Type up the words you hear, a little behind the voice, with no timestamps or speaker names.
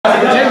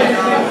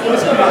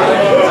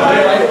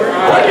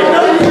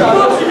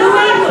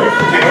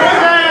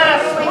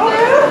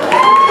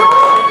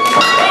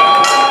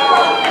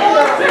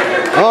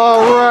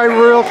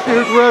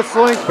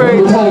Wrestling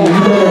faithful.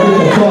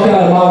 Fuck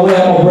out of my way,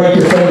 I'm gonna break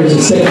your fingers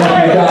and stick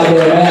up your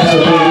goddamn ass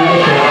before you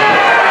get there.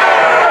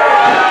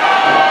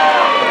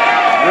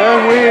 And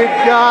we've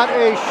got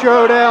a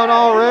showdown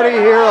already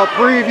here, a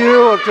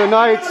preview of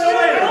tonight's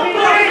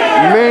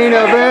main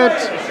event.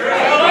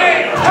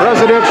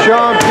 President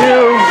Sean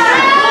Pugh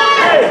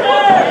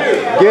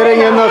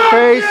getting in the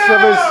face of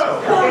his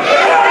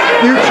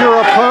future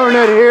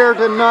opponent here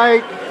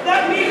tonight.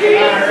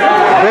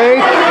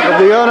 Bait of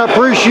the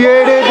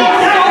unappreciated.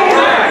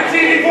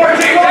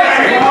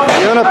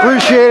 The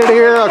unappreciated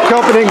here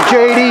accompanying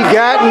J.D.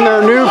 Gatton,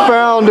 their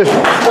newfound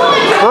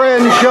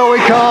friend, shall we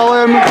call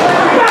him.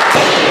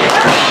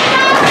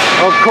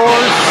 Of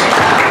course,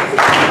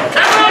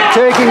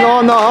 taking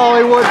on the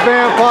Hollywood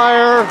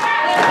Vampire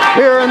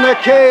here in the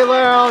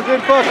K-Lounge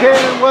in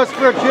Buckhannon, West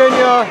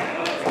Virginia.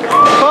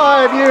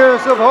 5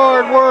 years of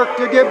hard work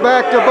to get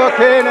back to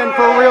Buckhannon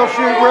for Real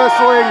Shoot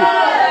Wrestling.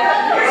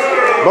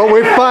 But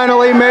we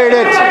finally made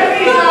it.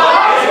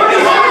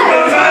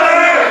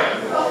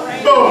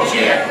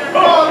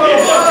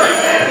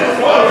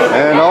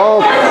 And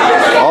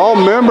all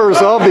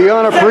members of the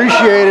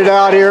unappreciated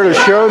out here to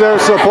show their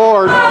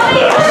support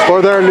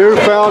for their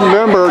newfound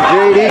member,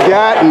 J.D.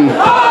 Gatton.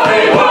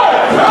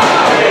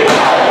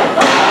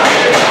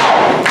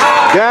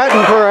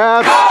 Gatton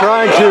perhaps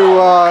trying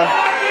to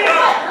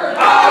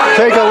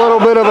take a little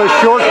bit of a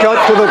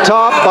shortcut to the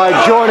top by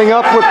joining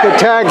up with the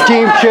tag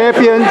team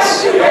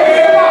champions.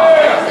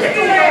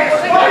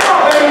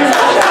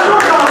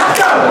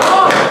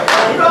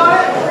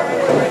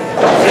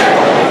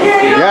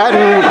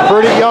 Gatton,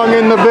 pretty young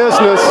in the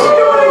business,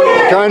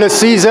 trying to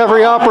seize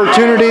every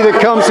opportunity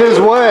that comes his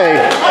way.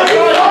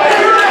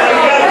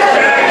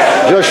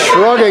 Just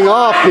shrugging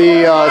off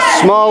the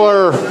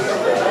smaller,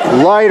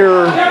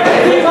 lighter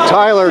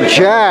Tyler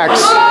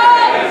Jaxx.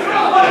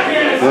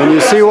 And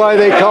you see why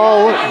they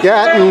call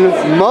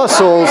Gatton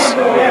muscles.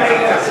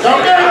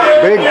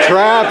 Big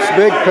traps,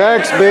 big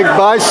pecs, big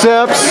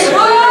biceps,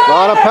 a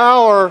lot of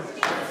power.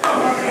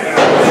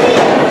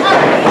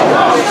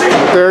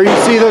 There you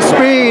see the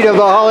speed of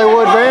the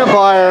Hollywood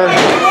Vampire.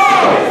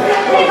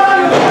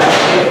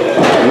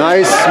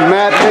 Nice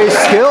mat-based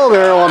skill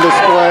there on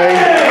display.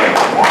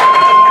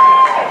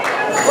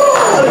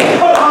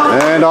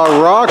 And a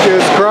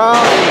raucous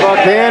crowd in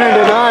Buckhannon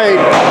tonight.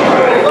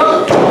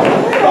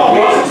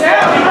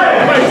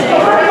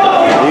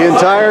 The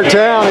entire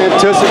town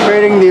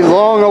anticipating the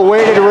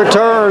long-awaited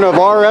return of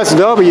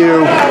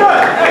RSW.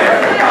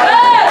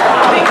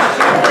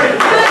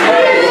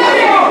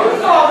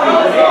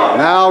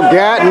 Now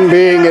Gatton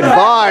being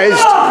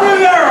advised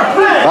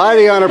by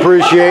the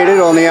unappreciated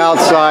on the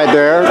outside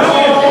there.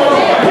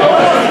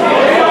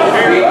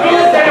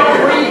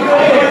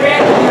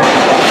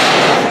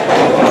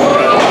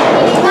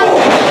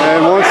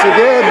 And once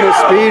again, the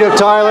speed of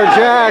Tyler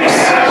Jaxx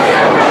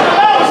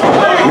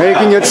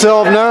making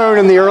itself known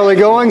in the early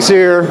goings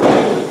here.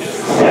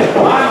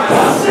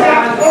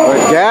 But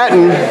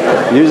Gatton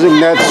using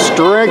that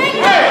strength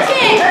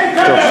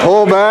to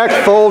pull back,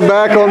 fold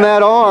back on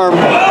that arm.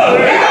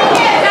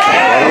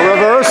 A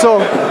reversal.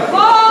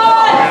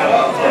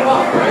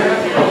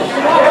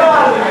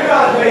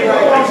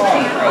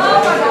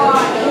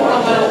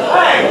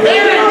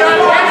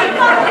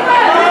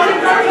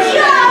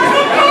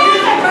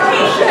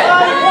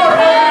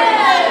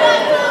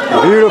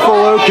 Beautiful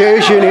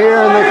location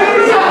here in the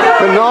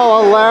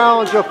Kanawha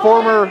Lounge, a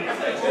former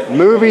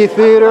movie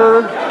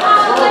theater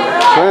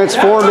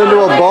transformed into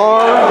a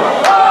bar.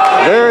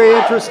 Very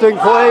interesting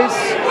place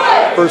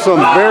for some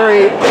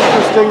very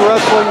interesting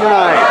wrestling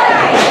tonight.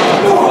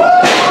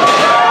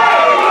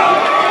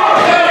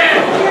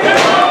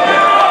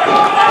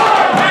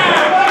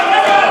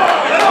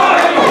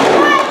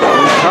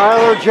 And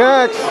Tyler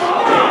Jaxx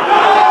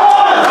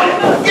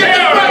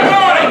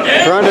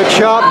trying to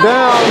chop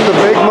down the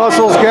big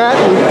muscles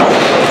Gatton,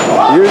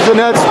 using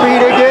that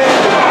speed again.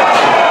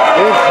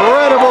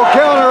 Incredible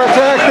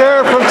counterattack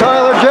there from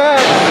Tyler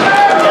Jaxx.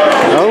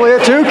 Only a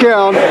 2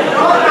 count.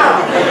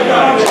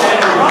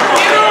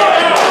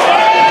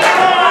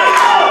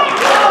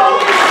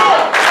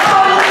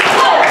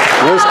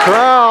 This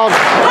crowd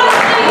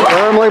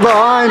firmly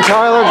behind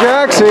Tyler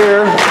Jaxx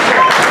here.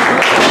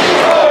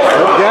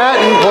 But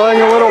Gatton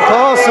playing a little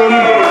possum.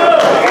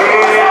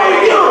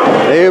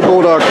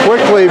 Able to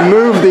quickly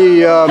move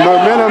the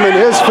momentum in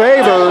his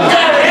favor.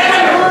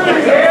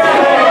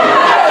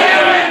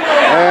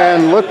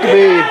 And look to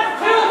be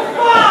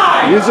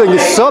using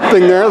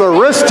something there, the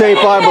wrist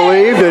tape I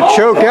believe, to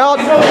choke out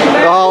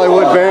the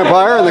Hollywood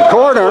Vampire in the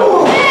corner.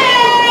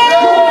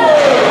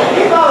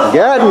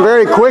 Gatton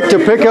very quick to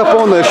pick up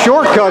on the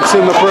shortcuts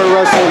in the pro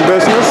wrestling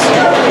business.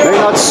 May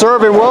not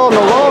serve him well in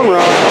the long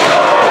run.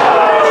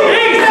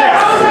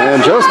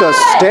 And just a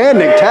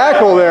standing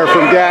tackle there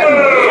from Gatton.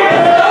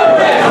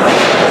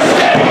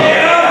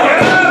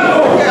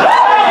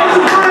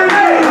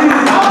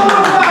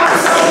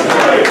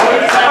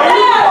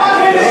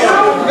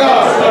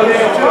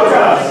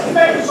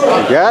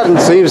 Gatton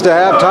seems to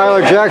have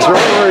Tyler Jaxx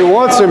right where he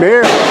wants him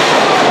here.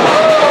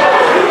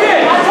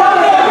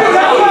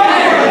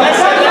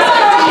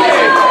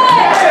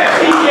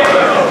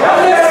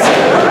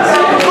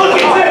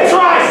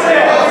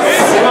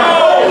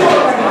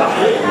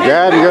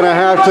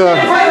 have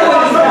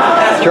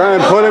to try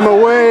and put him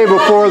away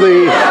before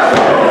the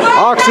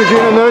oxygen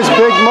in those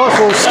big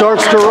muscles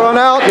starts to run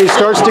out and he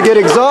starts to get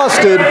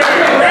exhausted.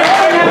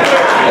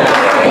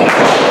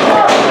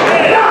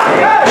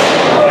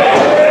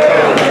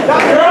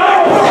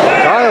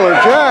 Tyler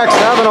Jaxx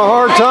having a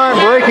hard time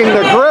breaking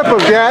the grip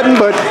of Gatian,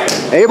 but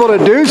able to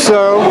do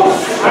so.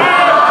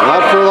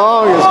 Not for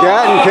long as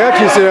Gatian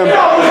catches him.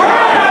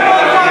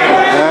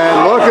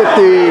 And look at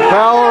the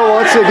power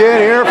once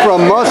again here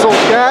from Muscle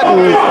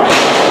Gatian.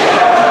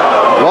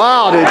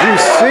 Wow, did you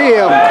see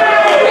him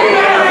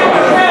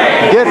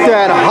get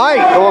that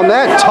height on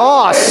that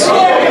toss?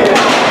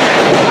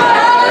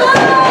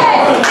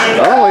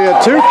 Only a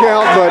 2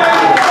 count, but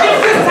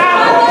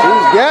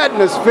Gatian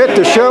is fit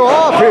to show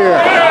off here.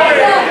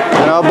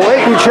 And a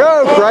blatant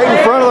choke right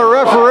in front of the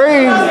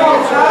referee.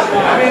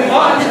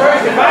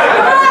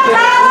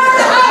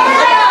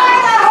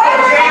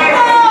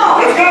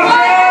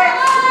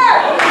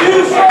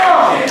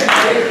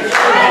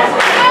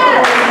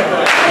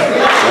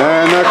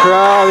 And the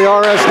crowd, the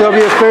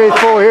RSW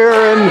faithful here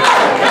in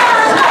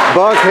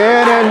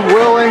Buckhannon,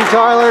 willing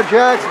Tyler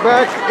Jaxx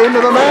back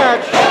into the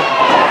match.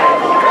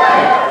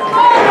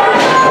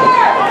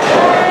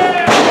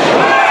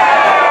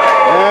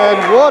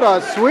 And what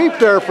a sweep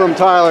there from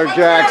Tyler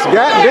Jaxx.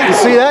 Gatian didn't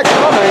see that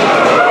coming.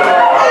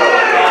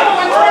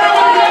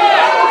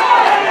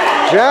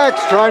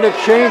 Jaxx trying to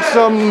change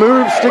some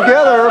moves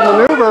together,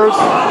 maneuvers.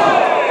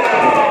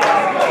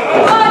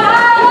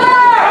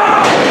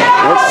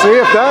 Let's see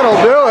if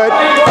that'll do it.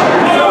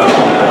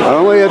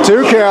 Only a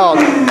 2 count.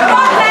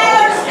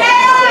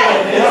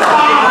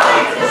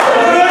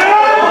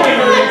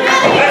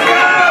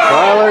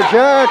 Tyler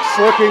Jaxx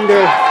looking to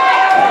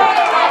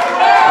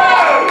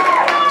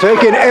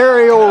take an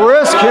aerial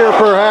risk here,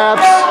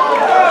 perhaps.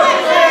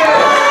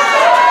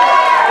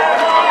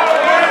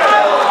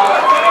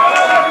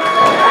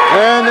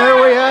 And there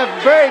we have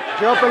Bake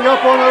jumping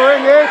up on the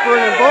ring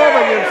apron,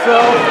 involving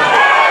himself.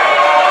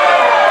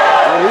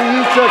 And he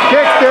eats a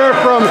kick there